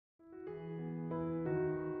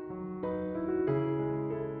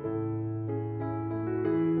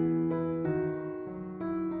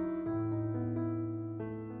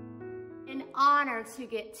honor to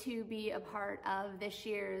get to be a part of this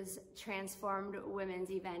year's Transformed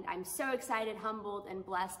Women's event. I'm so excited, humbled, and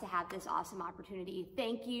blessed to have this awesome opportunity.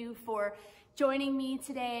 Thank you for joining me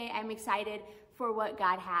today. I'm excited for what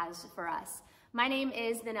God has for us. My name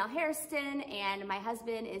is Nanelle Hairston, and my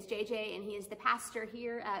husband is JJ, and he is the pastor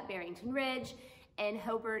here at Barrington Ridge in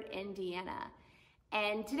Hobart, Indiana.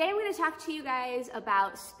 And today I'm going to talk to you guys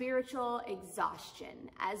about spiritual exhaustion.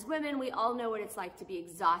 As women, we all know what it's like to be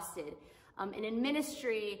exhausted. And in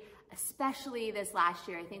ministry, especially this last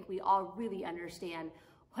year, I think we all really understand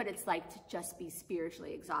what it's like to just be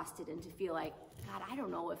spiritually exhausted and to feel like, God, I don't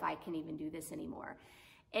know if I can even do this anymore.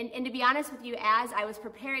 And to be honest with you, as I was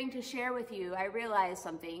preparing to share with you, I realized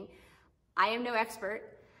something. I am no expert.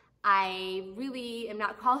 I really am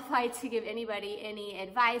not qualified to give anybody any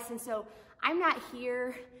advice. And so I'm not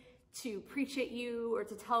here to preach at you or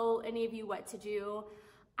to tell any of you what to do.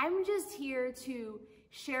 I'm just here to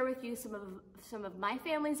share with you some of my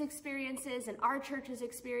family's experiences and our church's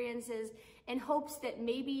experiences in hopes that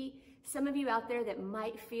maybe some of you out there that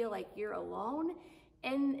might feel like you're alone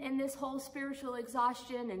in this whole spiritual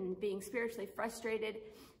exhaustion and being spiritually frustrated,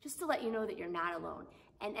 just to let you know that you're not alone.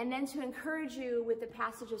 And then to encourage you with the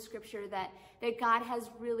passage of scripture that God has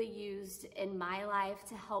really used in my life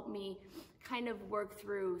to help me kind of work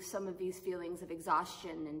through some of these feelings of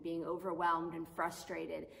exhaustion and being overwhelmed and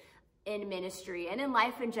frustrated in ministry and in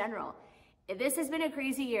life in general. This has been a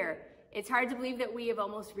crazy year. It's hard to believe that we have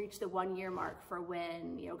almost reached the 1-year mark for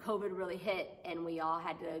when, COVID really hit and we all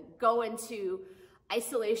had to go into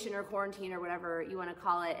isolation or quarantine or whatever you want to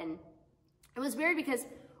call it. And it was weird because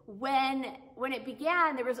when it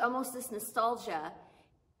began, there was almost this nostalgia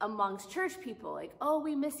amongst church people, like, oh,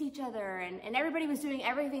 we miss each other, and everybody was doing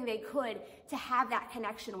everything they could to have that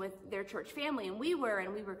connection with their church family, and we were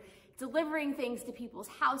delivering things to people's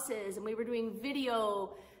houses, and we were doing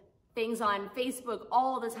video things on Facebook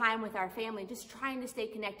all the time with our family, just trying to stay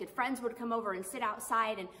connected. Friends would come over and sit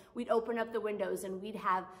outside, and we'd open up the windows, and we'd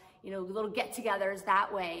have little get-togethers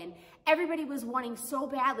that way, and everybody was wanting so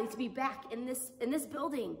badly to be back in this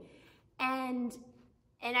building.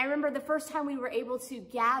 And I remember the first time we were able to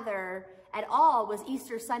gather at all was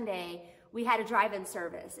Easter Sunday. We had a drive-in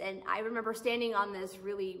service, and I remember standing on this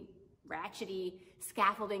really ratchety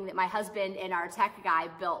scaffolding that my husband and our tech guy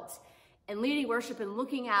built and leading worship and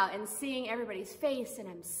looking out and seeing everybody's face, and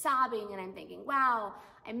I'm sobbing and I'm thinking, wow,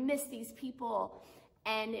 I miss these people.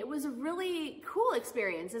 And it was a really cool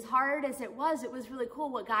experience. As hard as it was really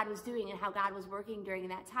cool what God was doing and how God was working during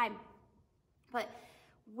that time. But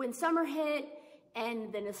when summer hit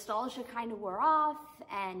and the nostalgia kind of wore off,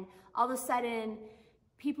 and all of a sudden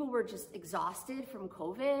people were just exhausted from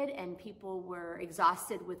COVID, and people were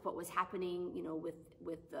exhausted with what was happening,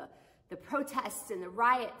 with the protests and the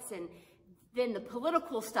riots, and then the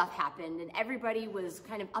political stuff happened, and everybody was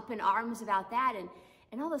kind of up in arms about that, and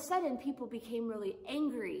all of a sudden people became really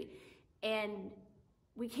angry, and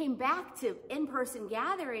we came back to in-person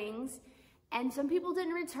gatherings, and some people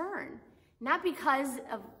didn't return. Not because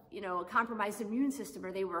of, a compromised immune system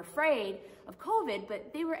or they were afraid of COVID,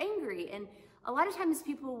 but they were angry. And a lot of times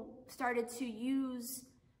people started to use,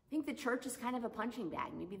 I think the church is kind of a punching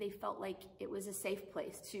bag. Maybe they felt like it was a safe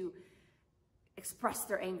place to express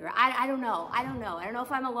their anger. I don't know. I don't know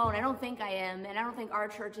if I'm alone. I don't think I am. And I don't think our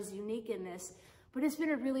church is unique in this. But it's been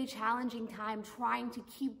a really challenging time trying to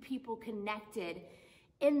keep people connected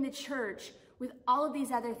in the church with all of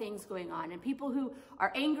these other things going on, and people who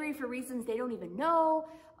are angry for reasons they don't even know,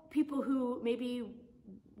 people who maybe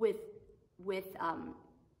with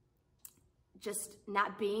just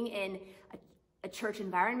not being in a church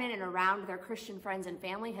environment and around their Christian friends and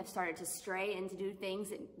family have started to stray and to do things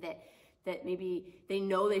that maybe they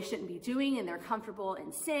know they shouldn't be doing, and they're comfortable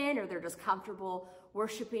in sin, or they're just comfortable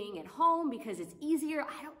worshiping at home because it's easier.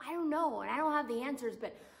 I don't know, and I don't have the answers,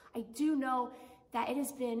 but I do know that it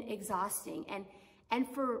has been exhausting. And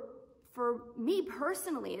for me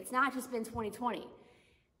personally, it's not just been 2020.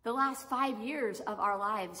 The last 5 years of our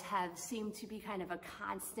lives have seemed to be kind of a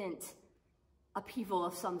constant upheaval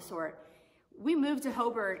of some sort. We moved to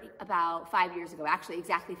Hobart about 5 years ago, actually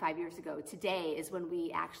exactly 5 years ago. Today is when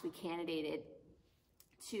we actually candidated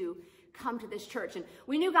to come to this church. And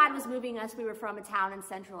we knew God was moving us. We were from a town in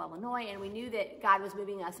central Illinois, and we knew that God was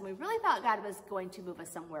moving us, and we really thought God was going to move us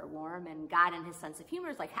somewhere warm. And God, in his sense of humor,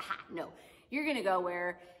 is like, haha, no, you're going to go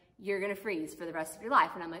where you're going to freeze for the rest of your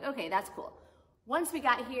life. And I'm like, okay, that's cool. Once we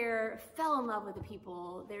got here, fell in love with the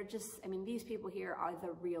people. They're just, these people here are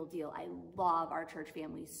the real deal. I love our church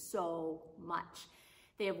family so much.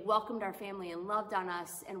 They have welcomed our family and loved on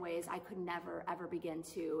us in ways I could never, ever begin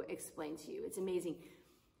to explain to you. It's amazing.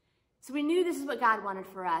 So we knew this is what God wanted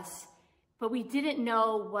for us. but we didn't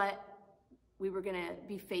know what we were gonna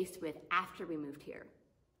be faced with after we moved here.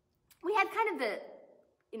 We had kind of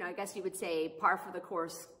the, I guess you would say par for the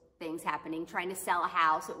course things happening, trying to sell a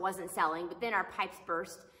house. It wasn't selling, but then our pipes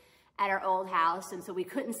burst at our old house, and so we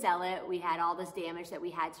couldn't sell it. We had all this damage that we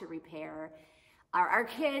had to repair. Our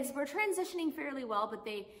kids were transitioning fairly well, but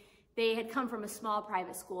they had come from a small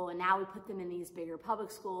private school, and now we put them in these bigger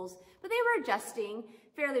public schools, but they were adjusting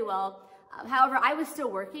fairly well. However, I was still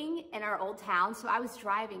working in our old town, so I was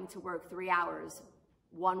driving to work 3 hours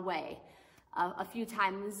one way, a few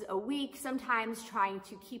times a week, sometimes trying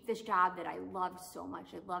to keep this job that I loved so much.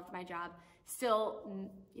 I loved my job, still,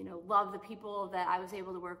 love the people that I was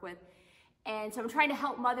able to work with. And so I'm trying to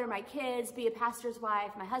help mother my kids, be a pastor's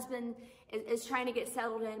wife. My husband is trying to get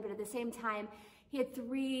settled in, but at the same time, he had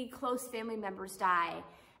 3 close family members die.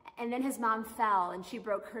 And then his mom fell and she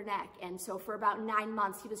broke her neck. And so for about 9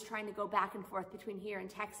 months, he was trying to go back and forth between here and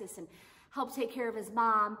Texas and help take care of his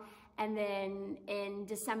mom. And then in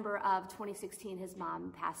December of 2016, his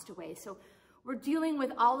mom passed away. So we're dealing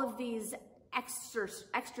with all of these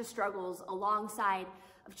extra struggles alongside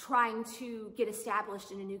of trying to get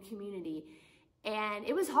established in a new community. And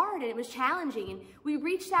it was hard and it was challenging. And we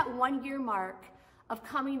reached that 1-year mark of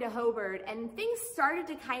coming to Hobart, and things started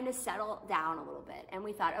to kind of settle down a little bit. And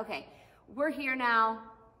we thought, okay, we're here now.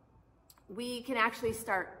 We can actually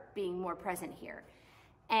start being more present here.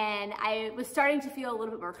 And I was starting to feel a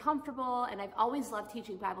little bit more comfortable, and I've always loved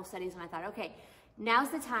teaching Bible studies, and I thought, okay, now's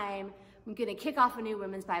the time. I'm gonna kick off a new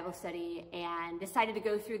women's Bible study, and decided to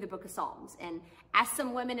go through the book of Psalms and ask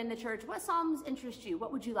some women in the church, what Psalms interest you?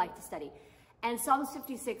 What would you like to study? And Psalms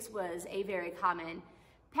 56 was a very common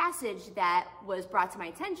passage that was brought to my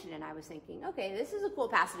attention, and I was thinking, okay, this is a cool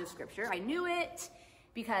passage of scripture. I knew it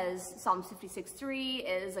because Psalms 56:3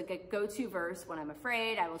 is a go-to verse. When I'm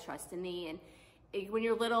afraid, I will trust in thee. And when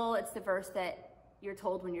you're little, it's the verse that you're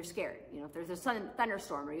told when you're scared. If there's a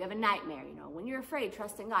thunderstorm or you have a nightmare, when you're afraid,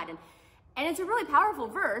 trust in God. And it's a really powerful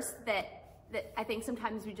verse that I think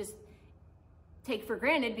sometimes we just take for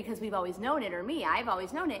granted because we've always known it, or me, I've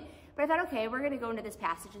always known it. But I thought, okay, we're gonna go into this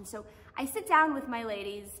passage. And so I sit down with my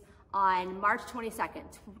ladies on March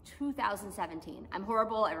 22nd, 2017. I'm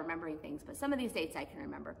horrible at remembering things, but some of these dates I can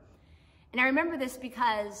remember. And I remember this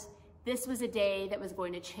because this was a day that was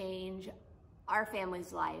going to change our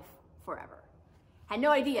family's life forever. Had no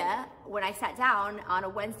idea when I sat down on a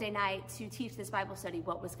Wednesday night to teach this Bible study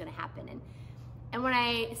what was gonna happen. And when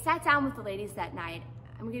I sat down with the ladies that night,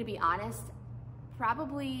 I'm gonna be honest,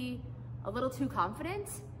 probably a little too confident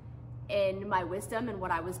in my wisdom and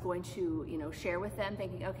what I was going to, share with them,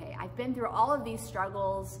 thinking, okay, I've been through all of these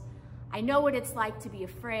struggles. I know what it's like to be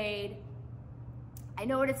afraid. I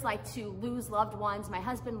know what it's like to lose loved ones. My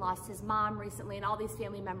husband lost his mom recently and all these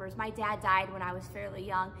family members. My dad died when I was fairly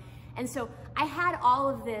young. And so I had all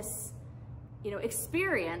of this,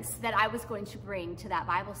 experience that I was going to bring to that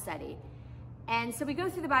Bible study. And so we go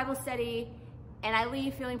through the Bible study, and I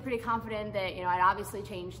leave feeling pretty confident that, I'd obviously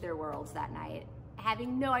changed their worlds that night,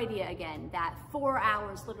 having no idea, again, that 4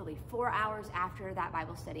 hours, literally 4 hours after that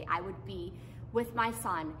Bible study, I would be with my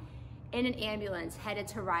son in an ambulance headed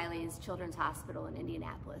to Riley's Children's Hospital in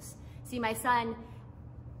Indianapolis. See, my son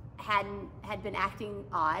had been acting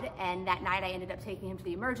odd, and that night I ended up taking him to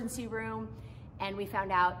the emergency room, and we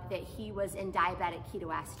found out that he was in diabetic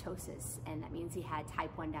ketoacidosis, and that means he had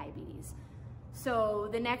type 1 diabetes. So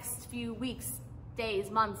the next few weeks,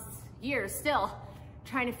 days, months, years still,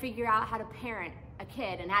 trying to figure out how to parent a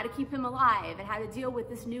kid and how to keep him alive and how to deal with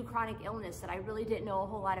this new chronic illness that I really didn't know a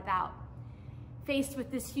whole lot about. Faced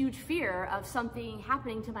with this huge fear of something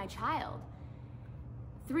happening to my child.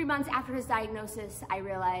 3 months after his diagnosis, I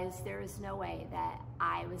realized there was no way that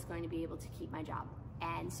I was going to be able to keep my job.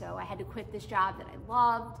 And so I had to quit this job that I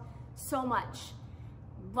loved so much,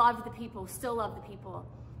 loved the people, still love the people,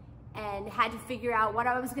 and had to figure out what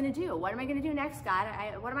I was gonna do. What am I gonna do next, God?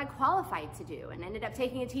 What am I qualified to do? And ended up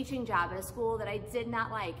taking a teaching job at a school that I did not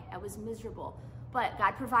like. I was miserable, but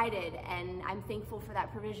God provided, and I'm thankful for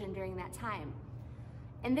that provision during that time.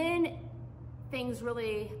 And then things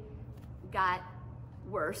really got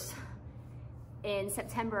worse. In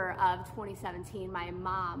September of 2017, my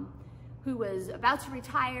mom, who was about to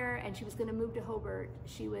retire and she was gonna move to Hobart,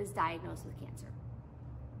 she was diagnosed with cancer.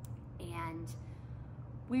 And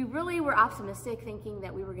we really were optimistic, thinking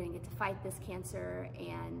that we were gonna get to fight this cancer,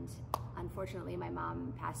 and unfortunately my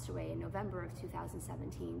mom passed away in November of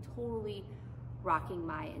 2017, totally rocking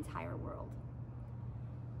my entire world.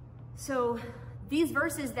 So these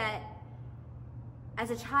verses that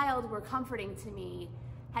as a child were comforting to me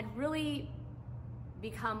had really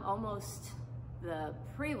become almost the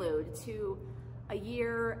prelude to a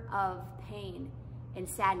year of pain and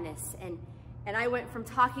sadness. And I went from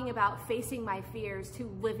talking about facing my fears to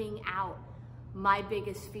living out my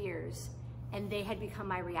biggest fears. And they had become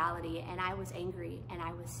my reality. And I was angry, and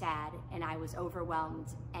I was sad, and I was overwhelmed,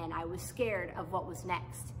 and I was scared of what was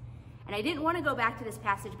next. And I didn't want to go back to this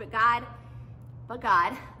passage, but God,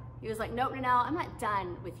 he was like, nope, Nanelle, I'm not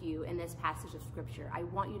done with you in this passage of scripture. I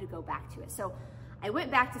want you to go back to it. So I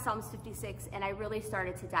went back to Psalms 56, and I really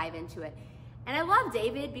started to dive into it. And I love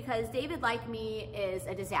David because David, like me, is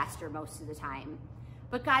a disaster most of the time.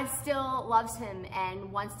 But God still loves him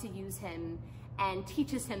and wants to use him and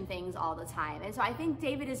teaches him things all the time. And so I think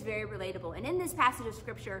David is very relatable. And in this passage of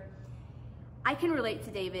scripture, I can relate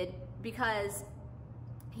to David because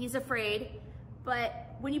he's afraid.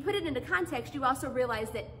 But when you put it into context, you also realize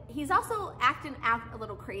that he's also acting out a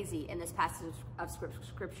little crazy in this passage of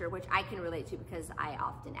scripture, which I can relate to because I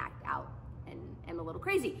often act out and am a little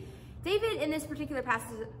crazy. David, in this particular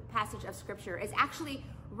passage of scripture, is actually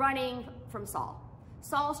running from Saul.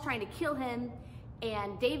 Saul's trying to kill him,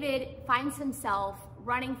 and David finds himself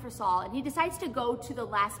running for Saul, and he decides to go to the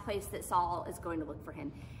last place that Saul is going to look for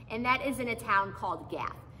him, and that is in a town called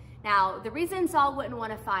Gath. Now, the reason Saul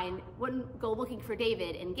wouldn't go looking for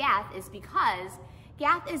David in Gath is because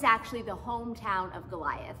Gath is actually the hometown of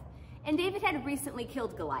Goliath. And David had recently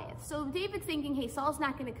killed Goliath. So David's thinking, hey, Saul's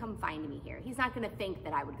not going to come find me here. He's not going to think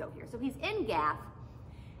that I would go here. So he's in Gath,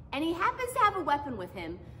 and he happens to have a weapon with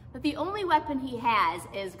him, but the only weapon he has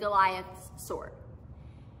is Goliath's sword.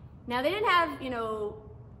 Now, they didn't have,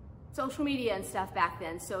 social media and stuff back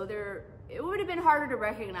then, so it would have been harder to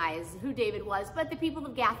recognize who David was, but the people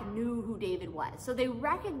of Gath knew who David was. So they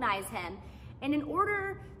recognize him, and in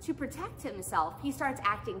order to protect himself, he starts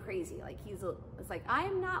acting crazy. Like it's like, I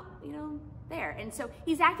am not, there. And so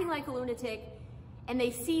he's acting like a lunatic, and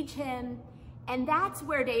they siege him, and that's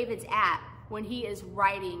where David's at when he is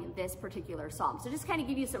writing this particular psalm. So just kind of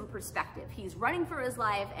give you some perspective. He's running for his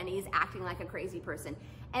life, and he's acting like a crazy person.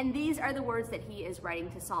 And these are the words that he is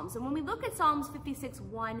writing to Psalms. And when we look at Psalms 56,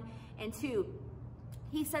 1 and 2,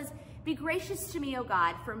 he says, "Be gracious to me, O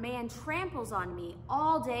God, for man tramples on me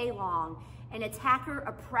all day long. An attacker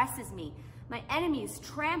oppresses me. My enemies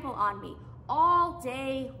trample on me all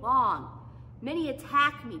day long. Many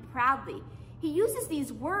attack me proudly." He uses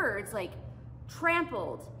these words like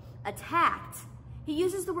trampled, attacked. He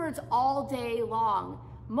uses the words all day long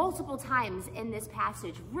multiple times in this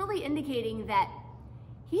passage, really indicating that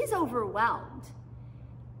he's overwhelmed.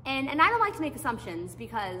 And I don't like to make assumptions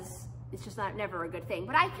because it's just never a good thing,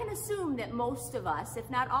 but I can assume that most of us, if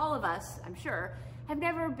not all of us, I'm sure, have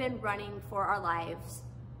never been running for our lives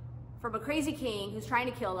from a crazy king who's trying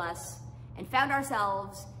to kill us and found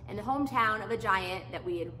ourselves in the hometown of a giant that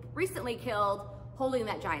we had recently killed holding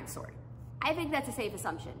that giant sword. I think that's a safe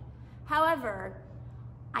assumption. However,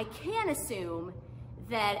 I can assume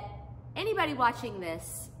that anybody watching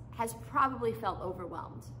this has probably felt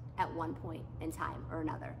overwhelmed at one point in time or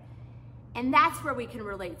another. And that's where we can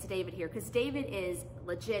relate to David here, because David is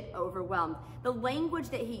legit overwhelmed. The language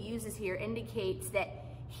that he uses here indicates that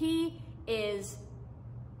he is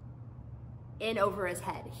in over his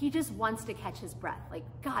head. He just wants to catch his breath. Like,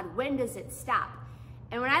 God, when does it stop?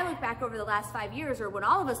 And when I look back over the last 5 years, or when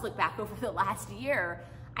all of us look back over the last year,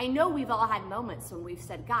 I know we've all had moments when we've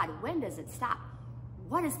said, God, when does it stop?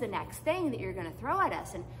 What is the next thing that you're going to throw at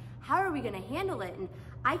us? And how are we going to handle it? And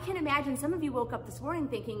I can imagine some of you woke up this morning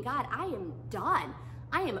thinking, God, I am done.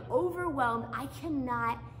 I am overwhelmed. I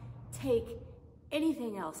cannot take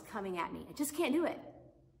anything else coming at me. I just can't do it.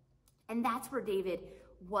 And that's where David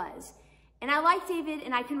was. And I like David,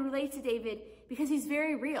 and I can relate to David because he's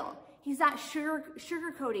very real. He's not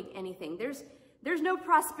sugarcoating anything. There's no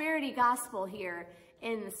prosperity gospel here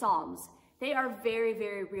in the Psalms. They are very,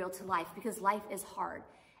 very real to life because life is hard.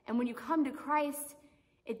 And when you come to Christ,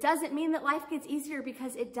 it doesn't mean that life gets easier,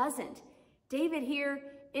 because it doesn't. David here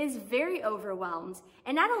is very overwhelmed.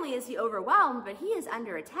 And not only is he overwhelmed, but he is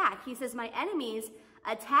under attack. He says, my enemies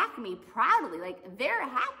attack me proudly. Like, they're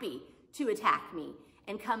happy to attack me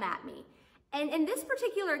and come at me. And in this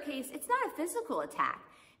particular case, it's not a physical attack.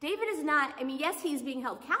 David is not, yes, he's being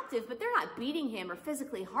held captive, but they're not beating him or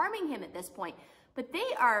physically harming him at this point. But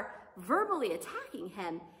they are verbally attacking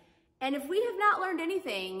him. And if we have not learned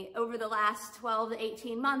anything over the last 12 to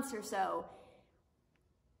 18 months or so,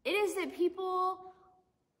 it is that people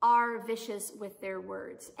are vicious with their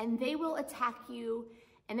words, and they will attack you,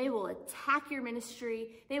 and they will attack your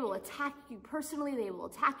ministry. They will attack you personally. They will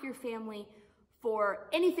attack your family for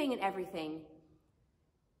anything and everything.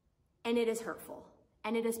 And it is hurtful,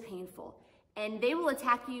 and it is painful. And they will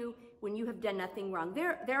attack you when you have done nothing wrong.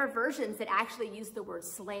 There are versions that actually use the word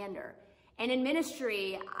slander. And in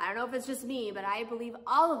ministry, I don't know if it's just me, but I believe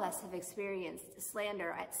all of us have experienced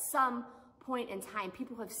slander at some point in time.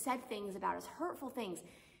 People have said things about us, hurtful things,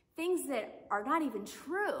 things that are not even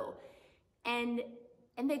true. And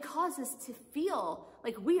they cause us to feel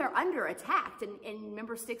like we are under attack. And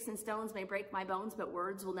remember, sticks and stones may break my bones, but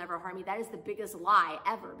words will never harm me. That is the biggest lie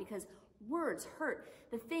ever, because words hurt.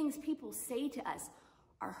 The things people say to us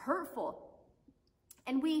are hurtful.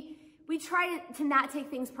 And we try to not take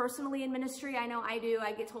things personally in ministry. I know I do.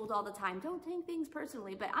 I get told all the time, don't take things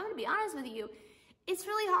personally. But I'm going to be honest with you. It's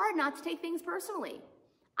really hard not to take things personally.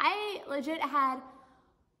 I legit had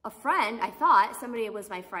a friend, I thought somebody was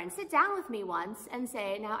my friend, sit down with me once and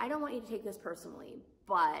say, now I don't want you to take this personally,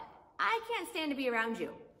 but I can't stand to be around you.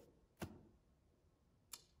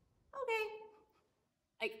 Okay.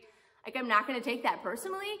 Like I'm not going to take that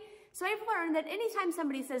personally. So I've learned that anytime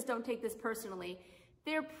somebody says don't take this personally,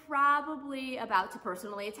 they're probably about to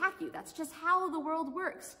personally attack you. That's just how the world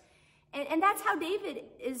works. And that's how David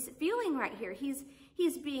is feeling right here.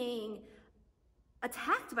 He's being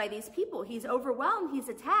attacked by these people. He's overwhelmed, he's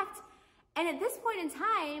attacked. And at this point in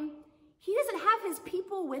time, he doesn't have his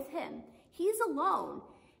people with him. He's alone.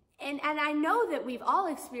 And I know that we've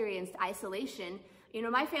all experienced isolation. You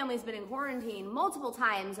know, my family's been in quarantine multiple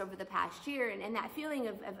times over the past year, and that feeling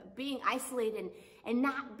of being isolated and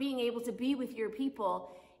not being able to be with your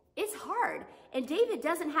people, it's hard. And David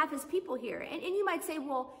doesn't have his people here. And you might say,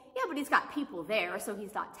 well, yeah, but he's got people there, so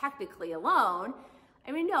he's not technically alone.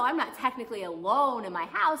 I mean, no, I'm not technically alone in my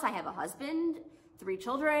house. I have a husband, 3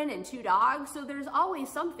 children, and 2 dogs. So there's always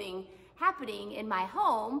something happening in my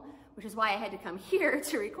home, which is why I had to come here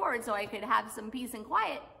to record so I could have some peace and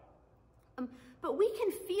quiet. But we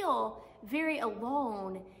can feel very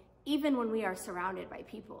alone even when we are surrounded by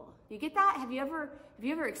people. You get that? Have you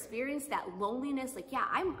ever experienced that loneliness? Like, yeah,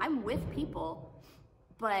 I'm with people,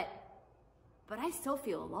 but I still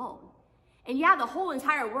feel alone. And yeah, the whole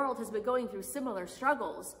entire world has been going through similar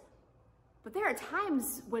struggles, but there are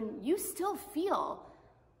times when you still feel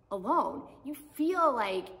alone. You feel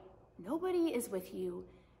like nobody is with you.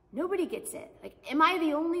 Nobody gets it. Like, am I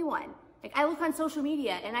the only one? Like, I look on social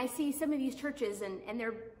media and I see some of these churches and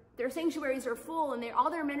their sanctuaries are full and all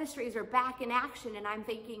their ministries are back in action. And I'm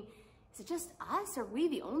thinking, is it just us? Are we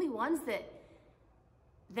the only ones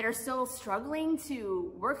that are still struggling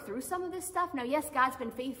to work through some of this stuff? Now, yes, God's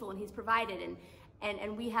been faithful and he's provided,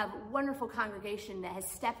 and we have a wonderful congregation that has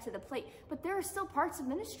stepped to the plate, but there are still parts of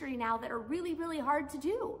ministry now that are really, really hard to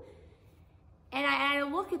do. And I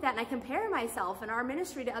look at that and I compare myself and our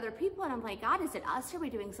ministry to other people, and I'm like, God, is it us? Are we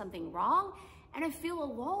doing something wrong? And I feel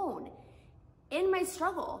alone in my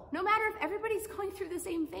struggle. No matter if everybody's going through the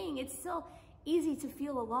same thing, it's still easy to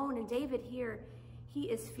feel alone. And David here, he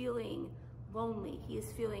is feeling lonely. He is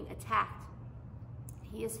feeling attacked.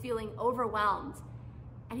 He is feeling overwhelmed,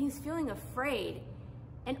 and he's feeling afraid.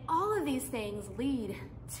 And all of these things lead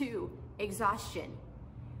to exhaustion.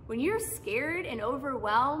 When you're scared and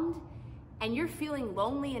overwhelmed and you're feeling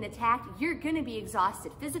lonely and attacked, you're gonna be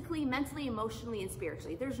exhausted physically, mentally, emotionally, and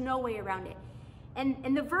spiritually. There's no way around it.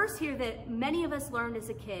 And the verse here that many of us learned as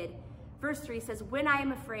a kid, verse 3 says, when I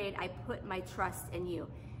am afraid, I put my trust in you.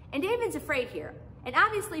 And David's afraid here. And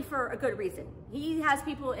obviously for a good reason. He has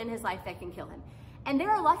people in his life that can kill him. And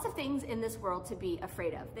there are lots of things in this world to be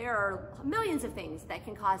afraid of. There are millions of things that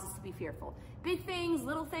can cause us to be fearful. Big things,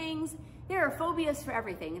 little things. There are phobias for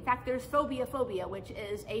everything. In fact, there's phobia, which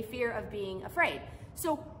is a fear of being afraid.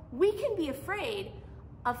 So we can be afraid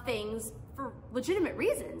of things for legitimate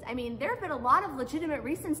reasons. I mean, there have been a lot of legitimate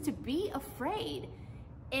reasons to be afraid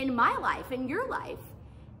in my life, in your life.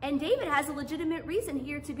 And David has a legitimate reason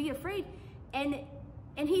here to be afraid. And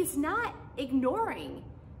he's not ignoring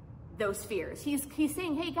those fears. He's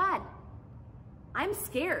saying, hey, God, I'm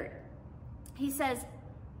scared. He says,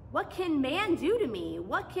 what can man do to me?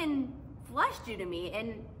 What can flesh do to me?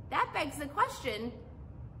 And that begs the question,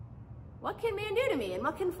 what can man do to me? And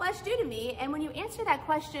what can flesh do to me? And when you answer that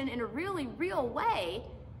question in a really real way,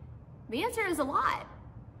 the answer is a lot.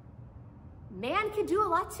 Man can do a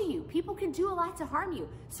lot to you. People can do a lot to harm you.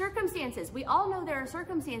 Circumstances, we all know there are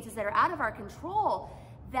circumstances that are out of our control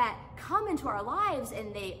that come into our lives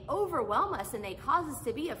and they overwhelm us and they cause us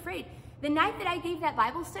to be afraid. The night that I gave that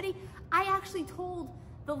Bible study, I actually told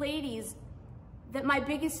the ladies that my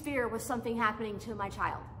biggest fear was something happening to my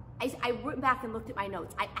child. I went back and looked at my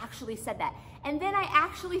notes. I actually said that. And then I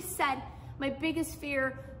actually said my biggest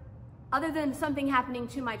fear, other than something happening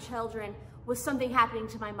to my children, was something happening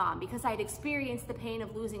to my mom, because I had experienced the pain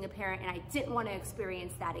of losing a parent and I didn't want to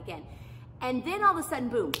experience that again. And then all of a sudden,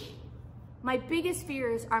 boom, my biggest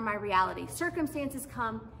fears are my reality. Circumstances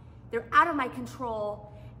come, they're out of my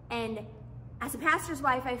control, and as a pastor's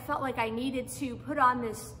wife, I felt like I needed to put on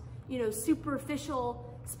this, superficial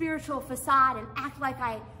spiritual facade and act like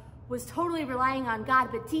I was totally relying on God,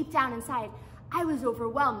 but deep down inside, I was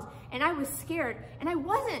overwhelmed and I was scared and I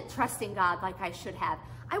wasn't trusting God like I should have.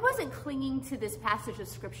 I wasn't clinging to this passage of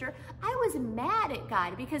scripture. I was mad at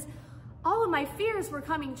God because all of my fears were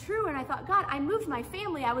coming true, and I thought, God, I moved my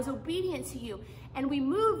family. I was obedient to you, and we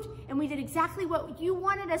moved and we did exactly what you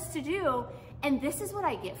wanted us to do, and this is what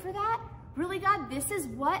I get for that? Really, God, this is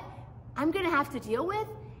what I'm gonna have to deal with?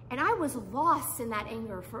 And I was lost in that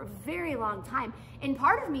anger for a very long time, and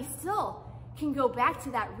part of me still can go back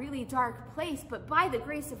to that really dark place, but by the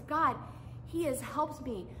grace of God, he has helped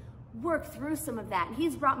me work through some of that, and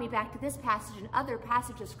he's brought me back to this passage and other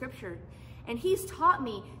passages of scripture. And he's taught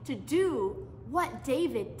me to do what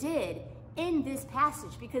David did in this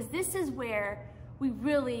passage, because this is where we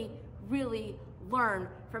really, really learn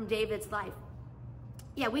from David's life.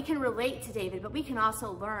 Yeah, we can relate to David, but we can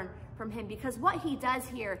also learn from him, because what he does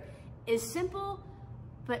here is simple,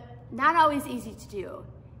 but not always easy to do.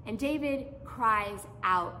 And David cries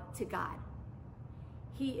out to God.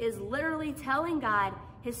 He is literally telling God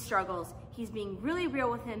his struggles. He's being really real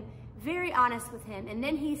with him, very honest with him. And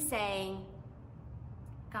then he's saying,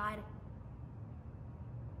 God,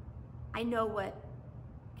 I know what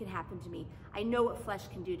can happen to me. I know what flesh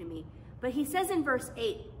can do to me. But he says in verse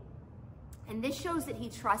 8, and this shows that he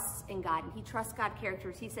trusts in God, and he trusts God's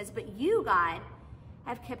characters. He says, but you, God,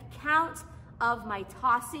 have kept count of my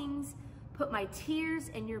tossings, put my tears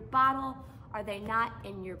in your bottle. Are they not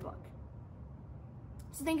in your book?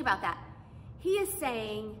 So think about that. He is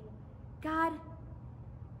saying, God,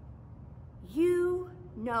 you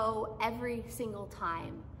know every single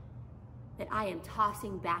time that I am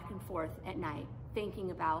tossing back and forth at night,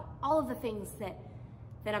 thinking about all of the things that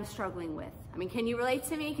I'm struggling with. I mean, can you relate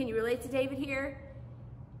to me? Can you relate to David here?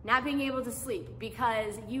 Not being able to sleep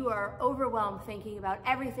because you are overwhelmed thinking about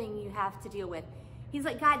everything you have to deal with. He's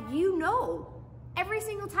like, God, you know every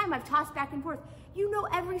single time I've tossed back and forth. You know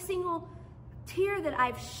every single tear that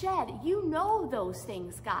I've shed. You know those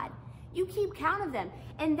things, God. You keep count of them.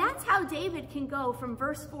 And that's how David can go from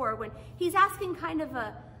verse 4 when he's asking kind of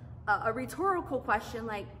a rhetorical question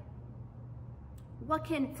like, what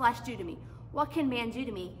can flesh do to me? What can man do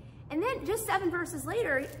to me? And then just 7 verses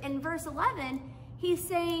later, in verse 11, he's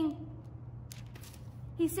saying,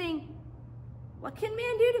 what can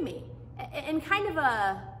man do to me? And kind of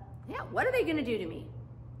what are they going to do to me?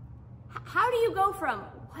 How do you go from,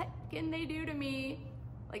 what can they do to me,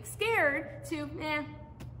 like scared, to,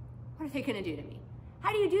 what are they going to do to me?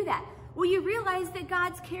 How do you do that? Well, you realize that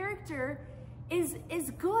God's character is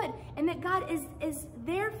good, and that God is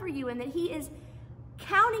there for you, and that he is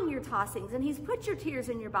counting your tossings, and he's put your tears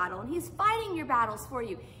in your bottle, and he's fighting your battles for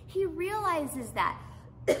you. He realizes that.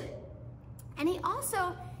 And he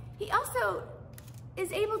also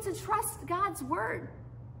is able to trust God's word.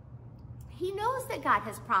 He knows that God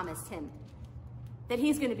has promised him that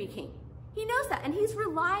he's going to be king. He knows that, and he's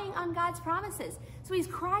relying on God's promises. So he's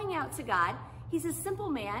crying out to God. He's a simple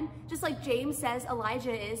man, just like Jayme says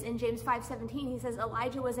Elijah is in James 5:17. He says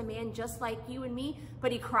Elijah was a man just like you and me,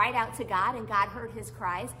 but he cried out to God, and God heard his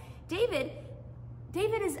cries. David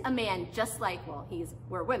is a man just like, well,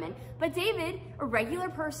 we're women, but David, a regular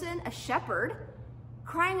person, a shepherd,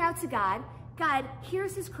 crying out to God. God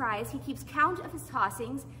hears his cries. He keeps count of his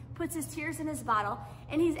tossings, puts his tears in his bottle,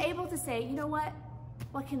 and he's able to say, you know what?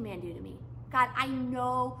 What can man do to me? God, I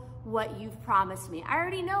know what you've promised me. I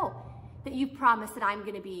already know that you've promised that I'm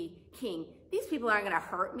going to be king. These people aren't going to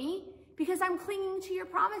hurt me because I'm clinging to your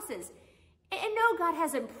promises. And no, God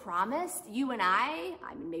hasn't promised you and I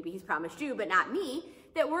mean, maybe he's promised you, but not me,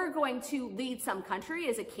 that we're going to lead some country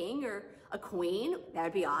as a king or a queen. That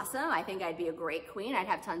would be awesome. I think I'd be a great queen. I'd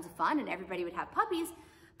have tons of fun and everybody would have puppies.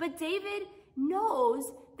 But David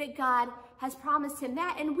knows that God has promised him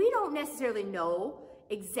that, and we don't necessarily know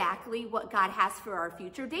exactly what God has for our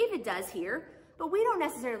future. David does here, but we don't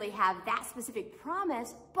necessarily have that specific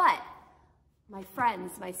promise. But my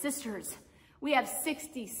friends, my sisters, we have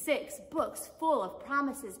 66 books full of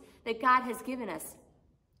promises that God has given us.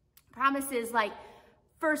 Promises like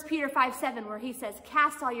 1 Peter 5:7, where he says,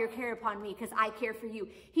 cast all your care upon me because I care for you.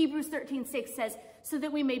 Hebrews 13:6 says, so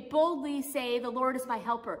that we may boldly say, the Lord is my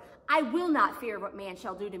helper. I will not fear what man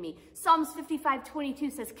shall do to me. Psalms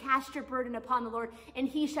 55:22 says, cast your burden upon the Lord and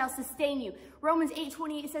he shall sustain you. Romans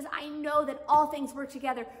 8:28 says, I know that all things work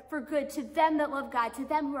together for good to them that love God, to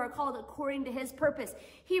them who are called according to his purpose.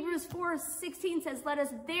 Hebrews 4:16 says, let us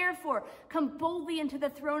therefore come boldly into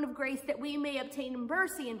the throne of grace that we may obtain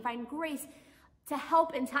mercy and find grace to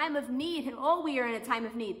help in time of need. And we are in a time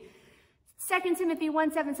of need. 2 Timothy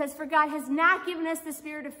 1:7 says, for God has not given us the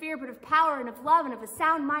spirit of fear, but of power and of love and of a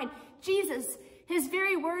sound mind. Jesus, his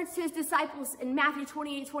very words to his disciples in Matthew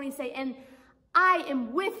 28:20 say, and I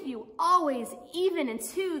am with you always, even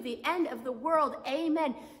unto the end of the world.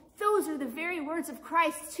 Amen. Those are the very words of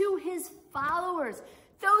Christ to his followers.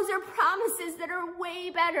 Those are promises that are way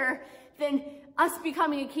better than us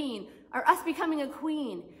becoming a king, or us becoming a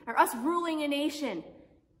queen, or us ruling a nation.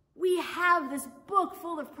 We have this book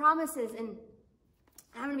full of promises, and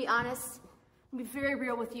I'm going to be honest, I'm going to be very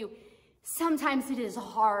real with you. Sometimes it is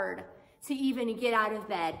hard to even get out of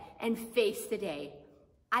bed and face the day.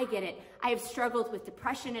 I get it. I have struggled with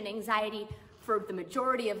depression and anxiety for the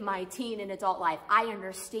majority of my teen and adult life. I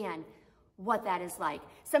understand what that is like.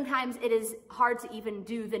 Sometimes it is hard to even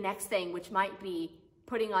do the next thing, which might be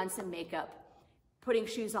putting on some makeup, putting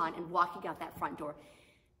shoes on, and walking out that front door.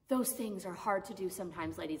 Those things are hard to do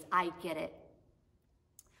sometimes, ladies. I get it.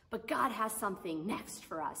 But God has something next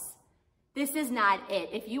for us. This is not it.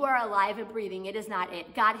 If you are alive and breathing, it is not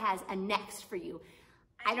it. God has a next for you.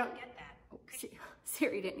 I don't get that. Oh,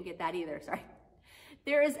 Siri didn't get that either, sorry.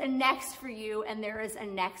 There is a next for you, and there is a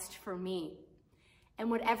next for me. And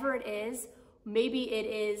whatever it is, maybe it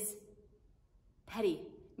is petty.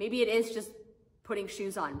 Maybe it is just putting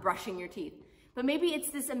shoes on, brushing your teeth. But maybe it's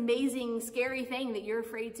this amazing, scary thing that you're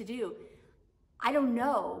afraid to do. I don't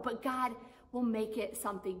know, but God will make it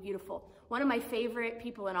something beautiful. One of my favorite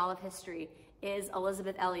people in all of history is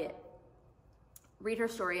Elizabeth Elliot. Read her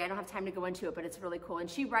story. I don't have time to go into it, but it's really cool. And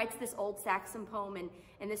she writes this old Saxon poem,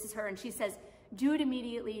 and this is her, and she says, do it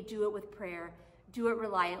immediately, do it with prayer, do it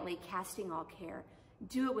reliantly, casting all care.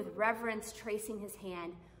 Do it with reverence, tracing his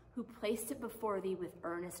hand, who placed it before thee with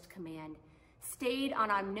earnest command. Stayed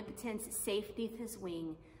on omnipotence, safe neath his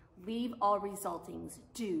wing, leave all resultings,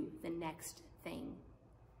 do the next thing.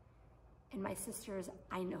 And my sisters,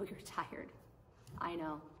 I know you're tired. I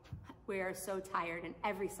know. We are so tired in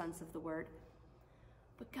every sense of the word.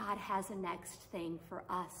 But God has a next thing for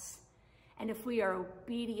us. And if we are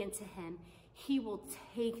obedient to him, he will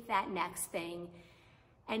take that next thing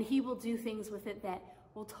and he will do things with it that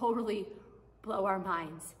will totally blow our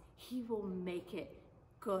minds. He will make it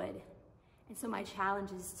good. And so my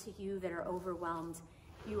challenge is to you that are overwhelmed.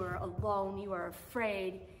 You are alone, you are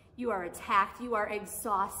afraid, you are attacked, you are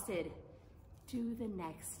exhausted. Do the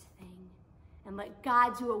next thing and let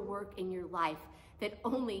God do a work in your life that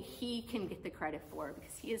only he can get the credit for,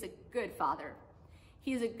 because he is a good father.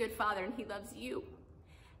 He is a good father, and he loves you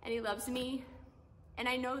and he loves me. And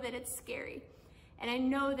I know that it's scary and I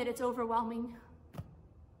know that it's overwhelming,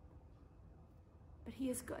 but he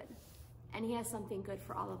is good. And he has something good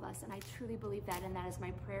for all of us. And I truly believe that. And that is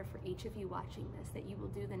my prayer for each of you watching this, that you will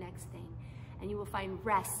do the next thing and you will find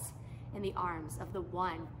rest in the arms of the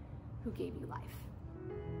one who gave you life.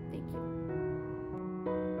 Thank you.